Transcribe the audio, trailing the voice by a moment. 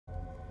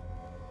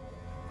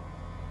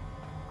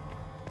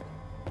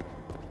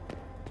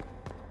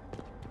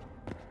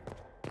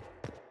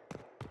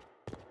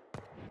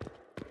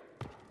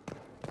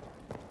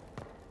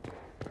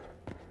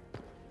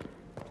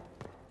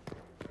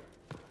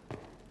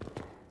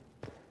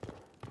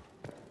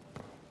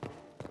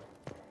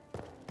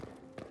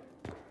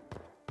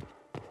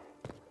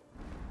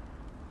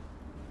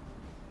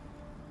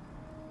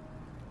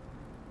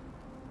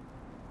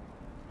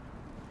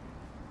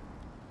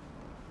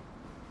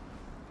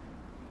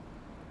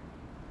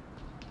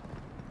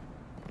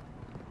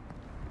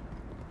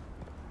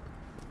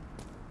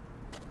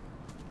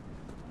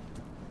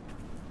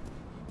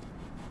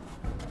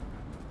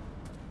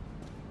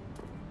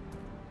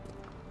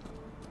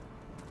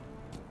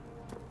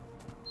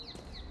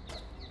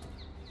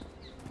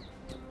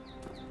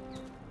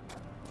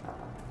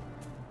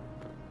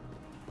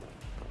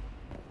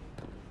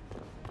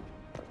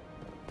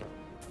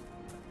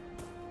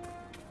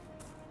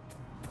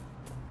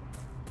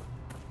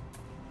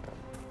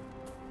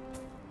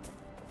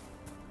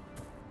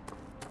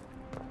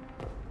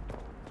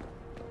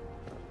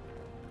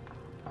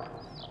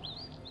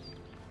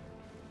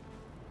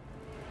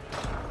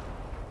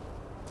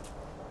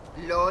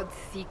Lord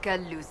Seeker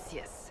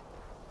Lucius.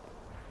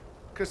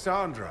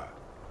 Cassandra,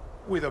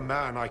 with a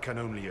man I can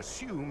only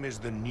assume is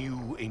the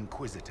new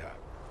Inquisitor.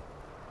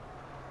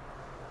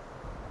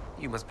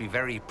 You must be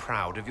very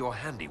proud of your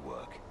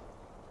handiwork.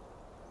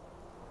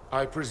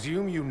 I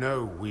presume you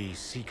know we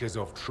Seekers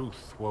of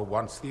Truth were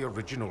once the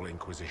original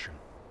Inquisition.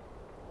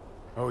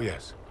 Oh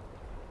yes.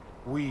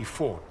 We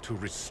fought to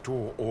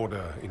restore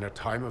order in a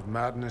time of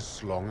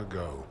madness long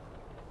ago,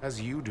 as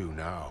you do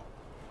now.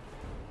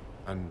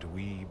 And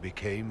we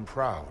became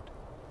proud.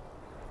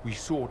 We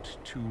sought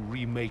to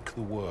remake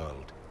the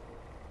world,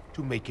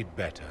 to make it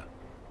better.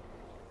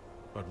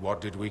 But what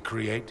did we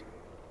create?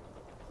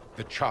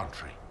 The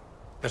Chantry,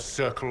 the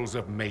Circles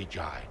of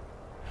Magi.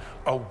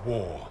 A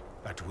war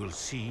that will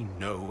see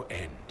no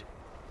end.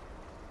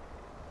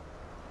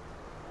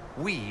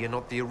 We are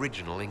not the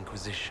original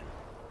Inquisition.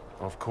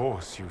 Of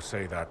course you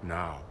say that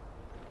now.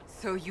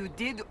 So you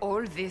did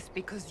all this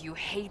because you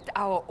hate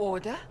our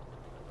order?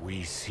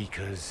 We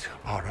Seekers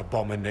are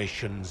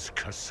abominations,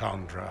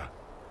 Cassandra.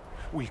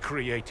 We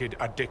created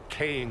a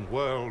decaying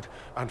world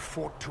and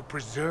fought to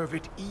preserve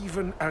it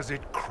even as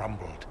it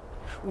crumbled.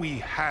 We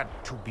had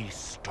to be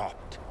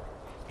stopped.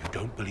 You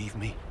don't believe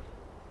me?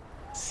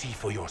 See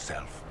for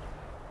yourself.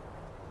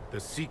 The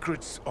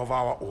secrets of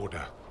our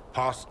order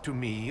passed to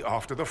me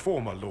after the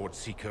former Lord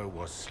Seeker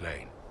was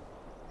slain.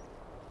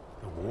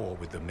 The war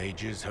with the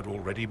mages had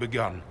already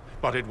begun,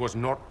 but it was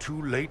not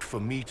too late for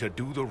me to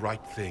do the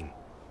right thing.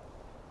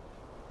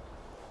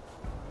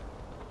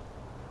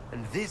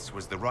 And this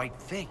was the right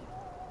thing.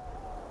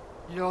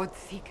 Lord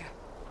Seeker,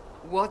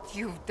 what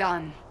you've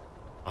done.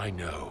 I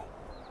know.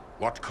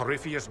 What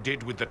Corypheus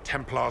did with the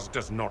Templars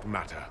does not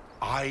matter.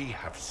 I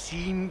have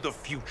seen the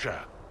future.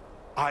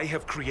 I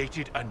have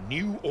created a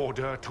new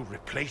order to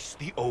replace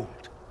the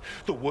old.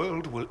 The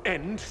world will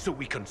end so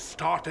we can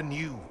start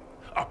anew.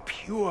 A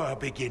pure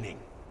beginning.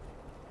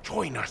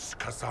 Join us,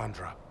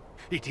 Cassandra.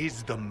 It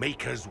is the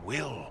Maker's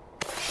will.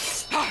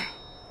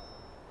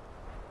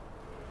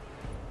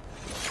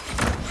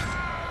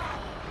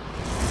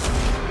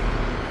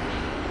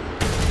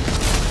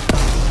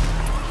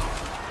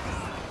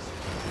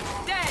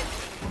 Dead!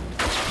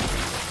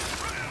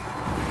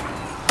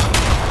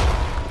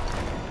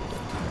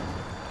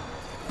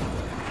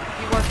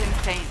 He was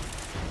insane.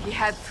 He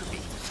had to be.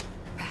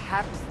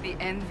 Perhaps the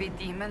Envy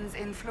Demon's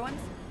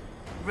influence?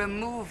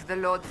 Remove the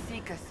Lord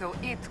Seeker so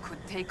it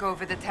could take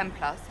over the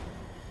Templars.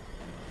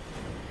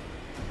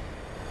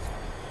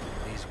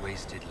 These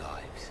wasted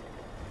lives.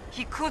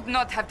 He could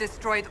not have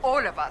destroyed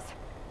all of us.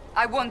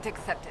 I won't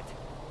accept it.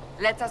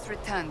 Let us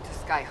return to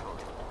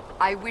Skyhold.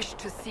 I wish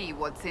to see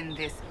what's in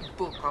this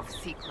Book of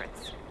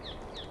Secrets.